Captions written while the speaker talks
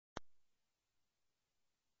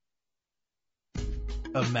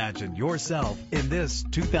Imagine yourself in this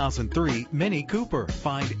 2003 Mini Cooper.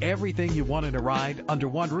 Find everything you want in a ride under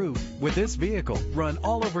one roof with this vehicle. Run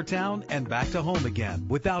all over town and back to home again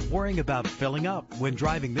without worrying about filling up when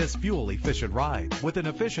driving this fuel-efficient ride. With an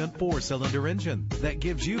efficient 4-cylinder engine that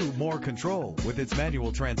gives you more control with its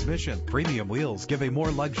manual transmission. Premium wheels give a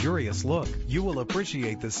more luxurious look. You will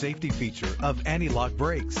appreciate the safety feature of anti-lock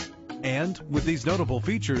brakes. And with these notable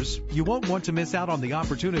features, you won't want to miss out on the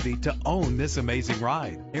opportunity to own this amazing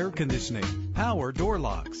ride. Air conditioning, power door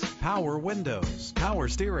locks, power windows, power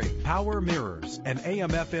steering, power mirrors, an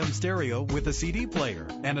AM/FM stereo with a CD player,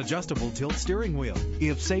 an adjustable tilt steering wheel.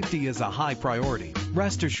 If safety is a high priority,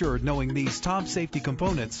 rest assured knowing these top safety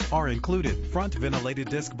components are included: front ventilated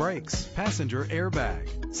disc brakes, passenger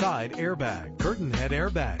airbag, side airbag, curtain head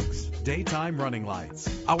airbags, daytime running lights.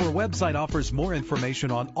 Our website offers more information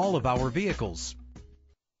on all of our vehicles.